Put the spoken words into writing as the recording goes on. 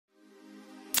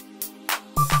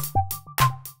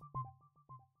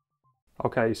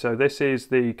Okay, so this is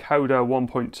the Coda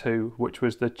 1.2, which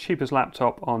was the cheapest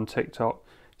laptop on TikTok,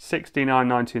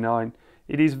 $69.99.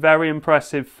 It is very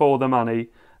impressive for the money,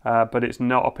 but it's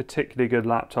not a particularly good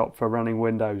laptop for running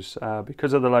Windows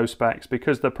because of the low specs,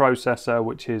 because the processor,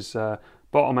 which is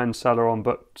bottom end Celeron,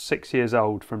 but 6 years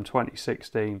old from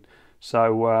 2016.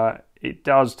 So it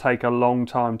does take a long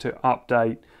time to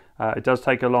update. It does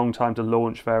take a long time to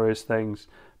launch various things.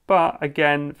 But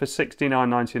again, for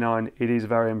 $69.99, it is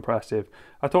very impressive.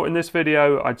 I thought in this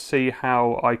video I'd see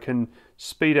how I can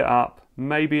speed it up,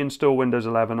 maybe install Windows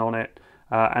 11 on it,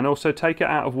 and also take it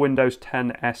out of Windows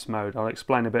 10 S mode. I'll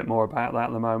explain a bit more about that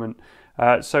in a moment.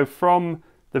 So from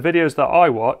the videos that I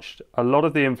watched, a lot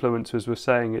of the influencers were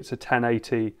saying it's a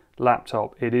 1080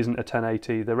 laptop. It isn't a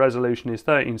 1080. The resolution is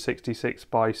 1366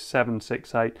 by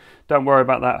 768. Don't worry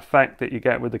about that effect that you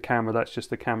get with the camera. That's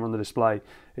just the camera on the display.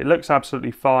 It looks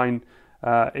absolutely fine.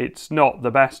 It's not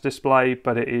the best display,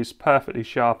 but it is perfectly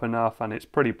sharp enough and it's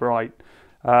pretty bright.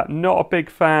 Not a big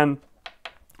fan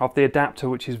of the adapter,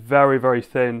 which is very, very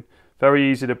thin,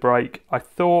 very easy to break. I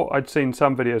thought I'd seen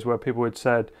some videos where people had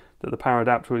said that the power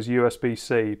adapter was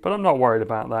USB-C, but I'm not worried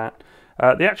about that.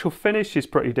 The actual finish is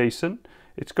pretty decent.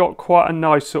 It's got quite a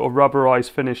nice sort of rubberized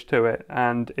finish to it,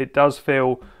 and it does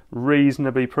feel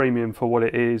reasonably premium for what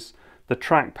it is. The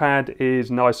trackpad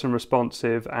is nice and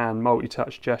responsive, and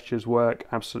multi-touch gestures work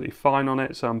absolutely fine on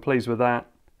it, so I'm pleased with that.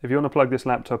 If you want to plug this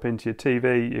laptop into your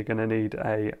TV, you're going to need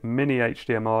a mini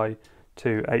HDMI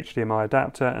to HDMI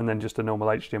adapter, and then just a normal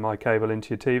HDMI cable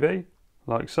into your TV,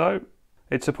 like so.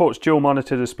 It supports dual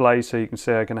monitor displays, so you can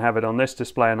see I can have it on this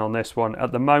display and on this one.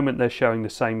 At the moment they're showing the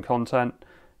same content,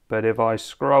 but if I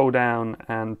scroll down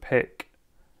and pick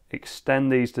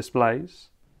extend these displays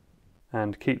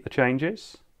and keep the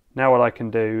changes, now what I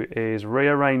can do is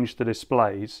rearrange the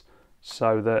displays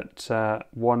so that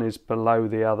one is below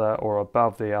the other or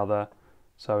above the other.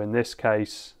 So in this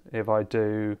case, if I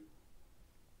do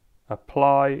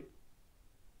apply,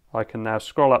 I can now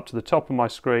scroll up to the top of my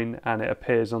screen and it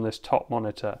appears on this top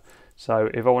monitor. So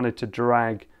if I wanted to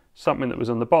drag something that was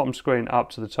on the bottom screen up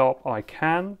to the top, I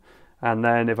can. And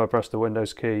then if I press the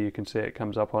Windows key, you can see it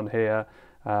comes up on here.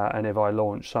 And if I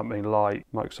launch something like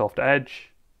Microsoft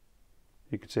Edge,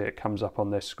 you can see it comes up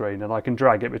on this screen, and I can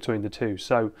drag it between the two.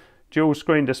 So dual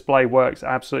screen display works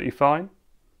absolutely fine.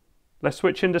 Let's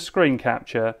switch into screen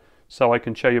capture so I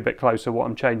can show you a bit closer what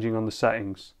I'm changing on the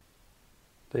settings.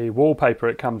 The wallpaper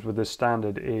it comes with as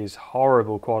standard is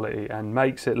horrible quality and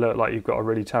makes it look like you've got a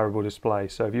really terrible display.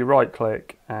 So if you right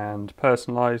click and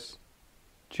personalize,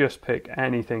 just pick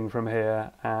anything from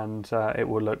here and it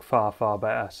will look far, far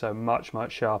better. So much,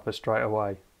 much sharper straight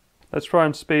away. Let's try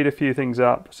and speed a few things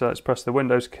up. So let's press the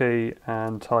Windows key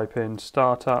and type in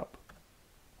startup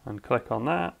and click on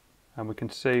that. And we can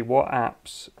see what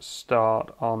apps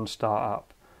start on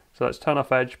startup. So let's turn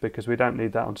off Edge because we don't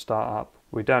need that on startup.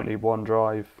 We don't need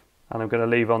OneDrive, and I'm going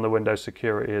to leave on the Windows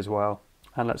security as well.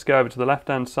 And let's go over to the left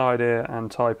hand side here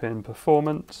and type in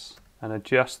performance and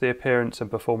adjust the appearance and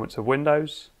performance of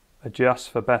Windows. Adjust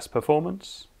for best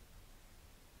performance.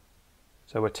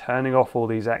 So we're turning off all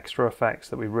these extra effects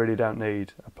that we really don't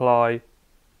need. Apply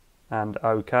and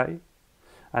OK.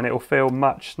 And it will feel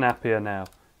much snappier now.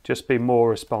 Just be more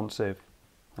responsive.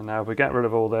 And now if we get rid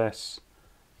of all this,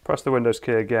 press the Windows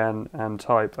key again and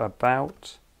type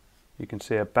about. You can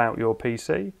see about your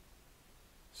PC.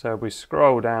 So if we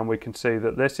scroll down, we can see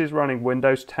that this is running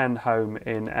Windows 10 Home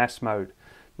in S mode.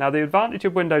 Now the advantage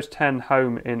of Windows 10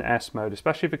 Home in S mode,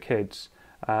 especially for kids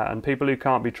and people who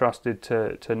can't be trusted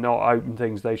to not open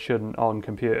things they shouldn't on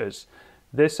computers,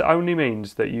 this only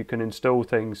means that you can install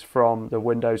things from the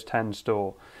Windows 10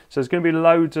 store. So there's going to be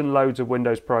loads and loads of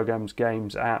Windows programs,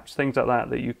 games, apps, things like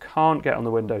that that you can't get on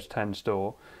the Windows 10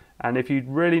 store. And if you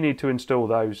really need to install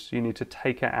those, you need to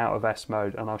take it out of S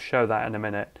mode, and I'll show that in a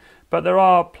minute. But there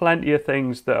are plenty of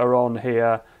things that are on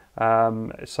here.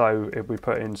 So if we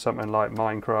put in something like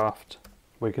Minecraft,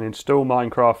 we can install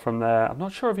Minecraft from there. I'm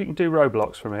not sure if you can do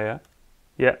Roblox from here.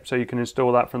 Yep, so you can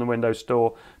install that from the Windows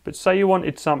Store. But say you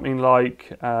wanted something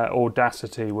like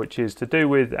Audacity, which is to do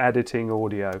with editing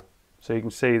audio. So you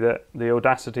can see that the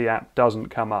Audacity app doesn't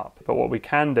come up. But what we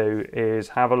can do is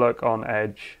have a look on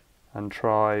Edge and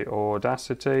try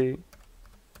Audacity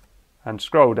and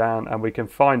scroll down, and we can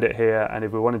find it here, and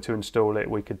if we wanted to install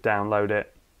it we could download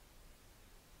it.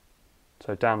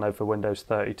 So download for Windows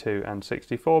 32 and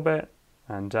 64-bit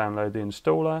and download the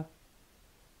installer.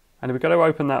 And if we go to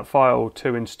open that file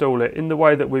to install it in the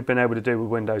way that we've been able to do with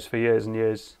Windows for years and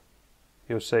years,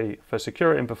 you'll see for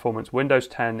security and performance, Windows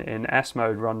 10 in S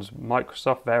mode runs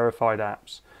Microsoft verified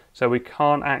apps. So we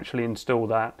can't actually install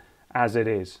that as it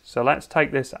is. So let's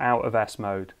take this out of S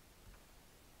mode.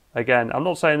 Again, I'm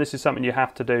not saying this is something you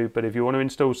have to do, but if you want to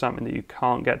install something that you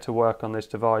can't get to work on this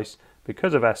device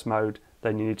because of S mode,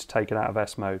 then you need to take it out of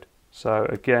S mode. So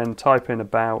again, type in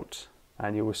about,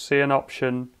 and you will see an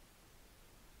option.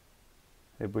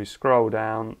 If we scroll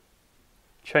down,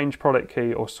 change product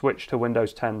key or switch to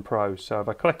Windows 10 Pro. So if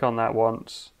I click on that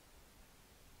once,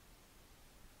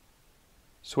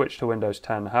 switch to Windows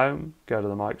 10 Home, go to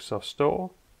the Microsoft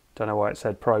Store. Don't know why it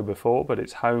said Pro before, but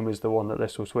it's Home is the one that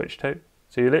this will switch to.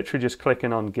 So you're literally just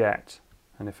clicking on Get.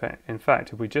 And in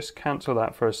fact, if we just cancel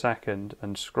that for a second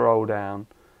and scroll down,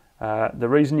 the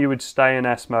reason you would stay in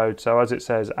S mode, so as it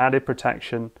says, added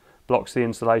protection, blocks the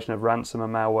installation of ransom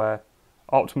and malware,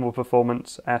 optimal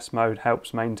performance, S mode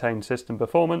helps maintain system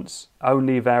performance,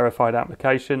 only verified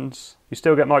applications. You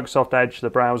still get Microsoft Edge, the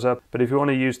browser, but if you want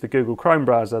to use the Google Chrome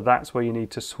browser, that's where you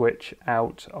need to switch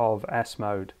out of S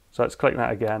mode. So let's click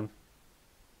that again.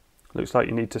 Looks like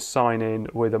you need to sign in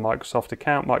with a Microsoft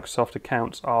account. Microsoft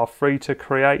accounts are free to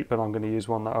create, but I'm going to use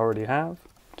one that I already have.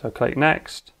 So click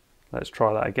Next. Let's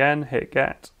try that again, hit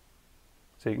Get.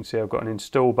 So you can see I've got an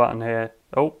install button here.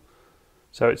 Oh,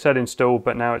 so it said install,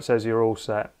 but now it says you're all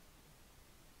set.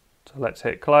 So let's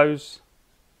hit Close.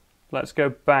 Let's go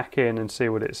back in and see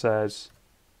what it says.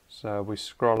 So we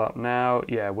scroll up now,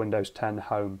 yeah, Windows 10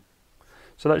 Home.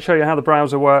 So let's show you how the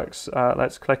browser works.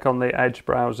 Let's click on the Edge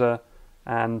browser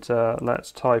and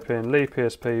let's type in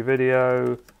LeapSP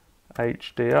Video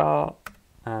HDR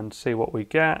and see what we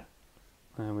get.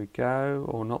 There we go,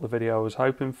 or not the video I was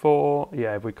hoping for.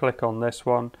 Yeah, if we click on this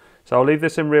one. So I'll leave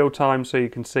this in real time so you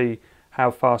can see how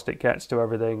fast it gets to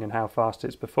everything and how fast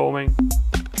it's performing.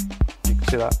 You can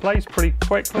see that plays pretty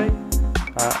quickly.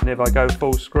 And if I go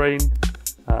full screen,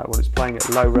 well, it's playing at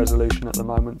low resolution at the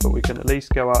moment, but we can at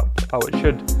least go up. Oh,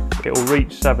 it'll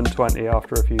reach 720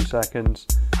 after a few seconds.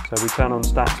 So if we turn on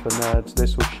Stats for Nerds,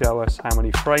 this will show us how many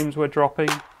frames we're dropping.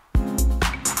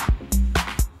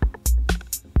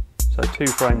 So 2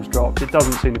 frames dropped. It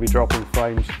doesn't seem to be dropping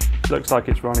frames. Looks like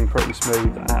it's running pretty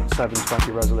smooth at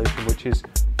 720 resolution, which is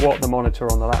what the monitor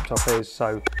on the laptop is.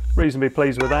 So reasonably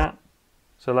pleased with that.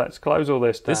 So let's close all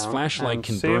this down and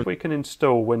see if we can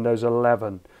install Windows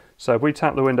 11. So if we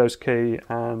tap the Windows key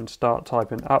and start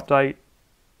typing update,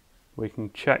 we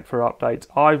can check for updates.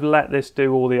 I've let this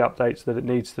do all the updates that it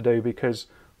needs to do because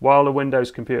while a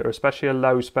Windows computer, especially a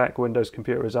low spec Windows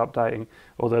computer, is updating,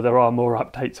 although there are more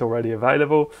updates already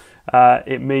available,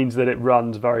 it means that it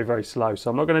runs very, very slow.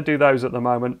 So I'm not going to do those at the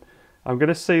moment. I'm going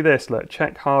to see this, look,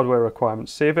 check hardware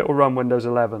requirements, see if it will run Windows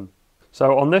 11.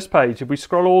 So on this page, if we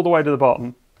scroll all the way to the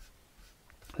bottom,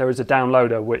 there is a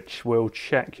downloader which will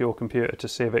check your computer to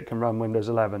see if it can run Windows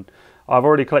 11. I've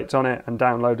already clicked on it and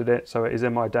downloaded it, so it is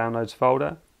in my downloads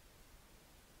folder.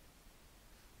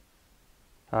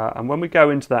 And when we go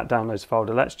into that downloads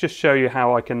folder, let's just show you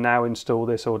how I can now install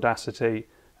this Audacity,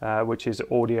 which is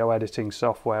audio editing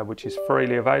software, which is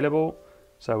freely available.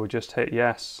 So we'll just hit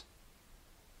yes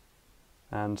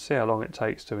and see how long it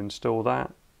takes to install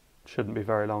that. Shouldn't be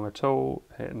very long at all.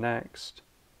 Hit next.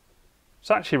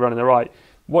 It's actually running all right.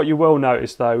 What you will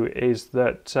notice though is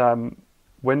that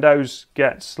Windows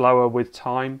gets slower with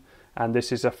time, and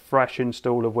this is a fresh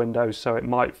install of Windows, so it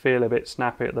might feel a bit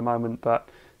snappy at the moment, but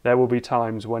there will be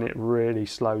times when it really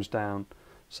slows down.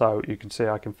 So you can see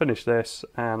I can finish this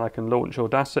and I can launch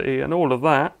Audacity, and all of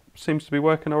that seems to be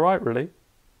working all right really.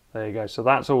 There you go, so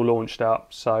that's all launched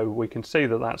up, so we can see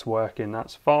that that's working,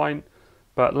 that's fine.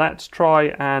 But let's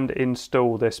try and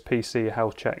install this PC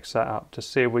health check setup to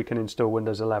see if we can install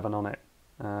Windows 11 on it.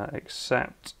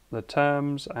 Accept the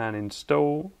terms and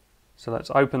install. So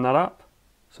let's open that up.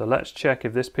 So let's check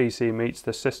if this PC meets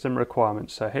the system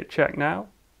requirements. So hit check now.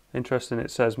 Interesting,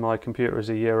 it says my computer is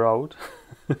a year old.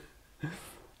 I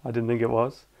didn't think it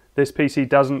was. This PC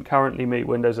doesn't currently meet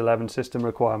Windows 11 system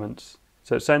requirements.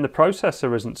 So it's saying the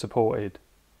processor isn't supported.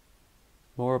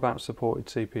 More about supported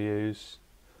CPUs.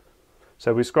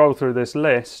 So we scroll through this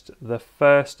list. The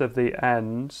first of the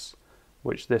N's,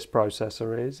 which this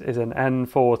processor is an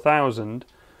N4000,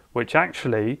 which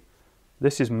actually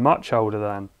this is much older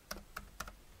than.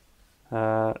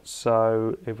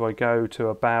 So if I go to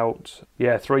about,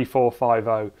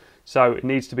 3450, so it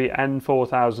needs to be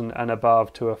N4000 and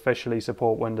above to officially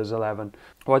support Windows 11.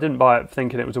 Well, I didn't buy it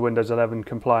thinking it was a Windows 11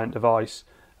 compliant device,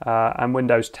 and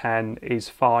Windows 10 is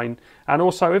fine. And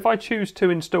also, if I choose to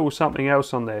install something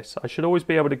else on this, I should always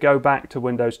be able to go back to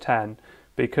Windows 10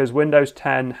 because Windows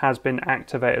 10 has been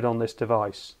activated on this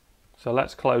device. So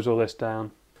let's close all this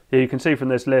down. Here you can see from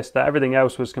this list that everything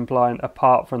else was compliant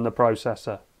apart from the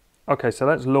processor. Okay, so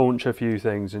let's launch a few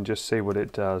things and just see what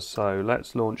it does. So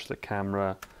let's launch the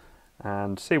camera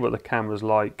and see what the camera's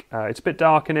like. It's a bit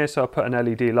dark in here, so I'll put an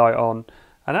LED light on.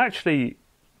 And actually,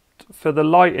 for the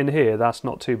light in here, that's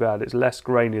not too bad. It's less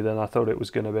grainy than I thought it was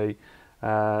going to be.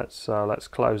 So let's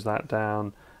close that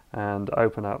down and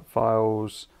open up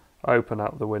Files, open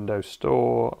up the Windows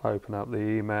Store, open up the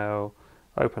email,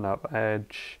 open up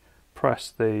Edge,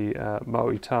 press the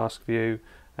multitask view,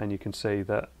 and you can see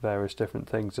that various different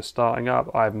things are starting up.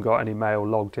 I haven't got any mail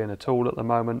logged in at all at the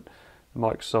moment. The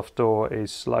Microsoft Store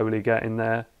is slowly getting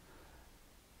there.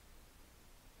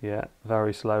 Yeah,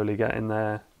 very slowly getting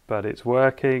there, but it's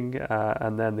working.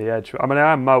 And then the Edge, I mean,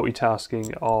 I am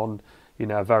multitasking on, you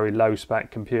know, a very low spec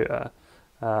computer.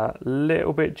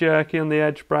 Little bit jerky on the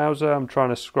Edge browser. I'm trying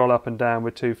to scroll up and down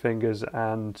with 2 fingers,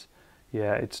 and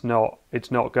yeah, it's not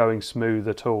going smooth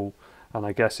at all. And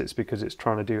I guess it's because it's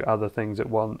trying to do other things at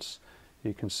once.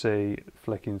 You can see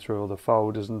flicking through all the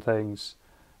folders and things.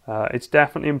 It's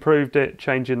definitely improved it,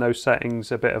 changing those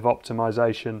settings, a bit of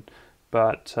optimization,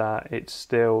 but it's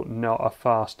still not a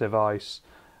fast device.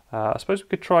 I suppose we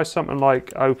could try something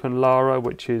like Open Lara,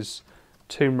 which is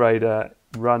Tomb Raider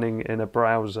running in a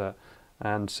browser,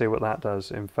 and see what that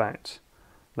does. In fact,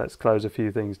 let's close a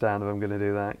few things down if I'm going to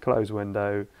do that. Close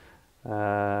window.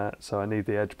 So I need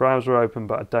the Edge browser open,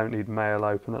 but I don't need Mail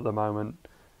open at the moment.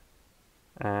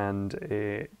 And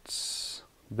it's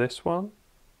this one.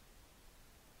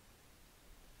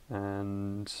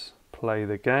 And play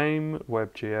the game,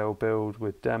 WebGL build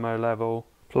with demo level.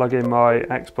 Plug in my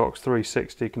Xbox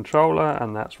 360 controller,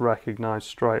 and that's recognized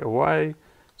straight away.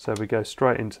 So we go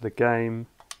straight into the game.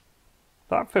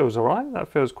 That feels alright,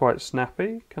 that feels quite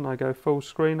snappy. Can I go full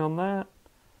screen on that?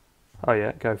 Oh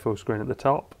yeah, go full screen at the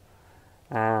top.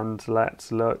 And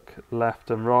let's look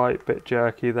left and right, bit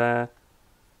jerky there.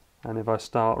 And if I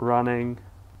start running,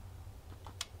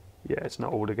 yeah, it's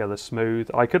not altogether smooth.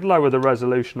 I could lower the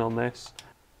resolution on this.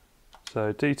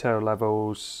 So detail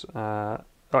levels, oh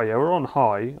yeah, we're on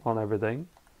high on everything.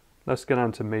 Let's go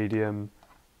down to medium,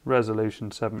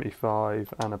 resolution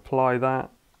 75, and apply that.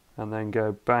 And then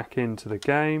go back into the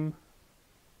game.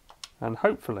 And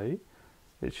hopefully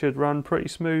it should run pretty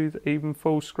smooth, even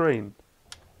full screen.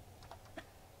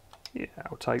 Yeah,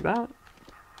 I'll take that.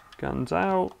 Guns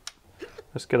out.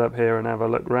 Let's get up here and have a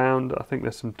look round. I think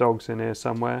there's some dogs in here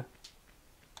somewhere.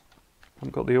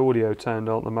 I've got the audio turned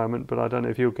on at the moment, but I don't know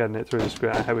if you're getting it through the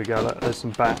screen. Here we go, look, there's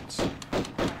some bats.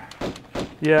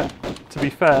 Yeah, to be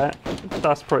fair,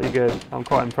 that's pretty good. I'm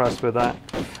quite impressed with that.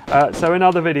 So in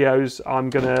other videos, I'm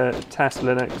going to test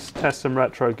Linux, test some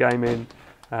retro gaming,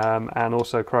 and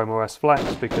also ChromeOS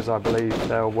Flex, because I believe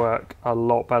they'll work a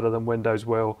lot better than Windows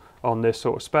will on this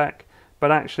sort of spec.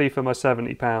 But actually, for my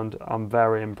 £70, I'm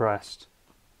very impressed.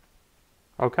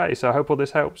 Okay, so I hope all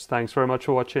this helps. Thanks very much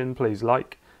for watching. Please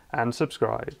like and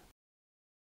subscribe.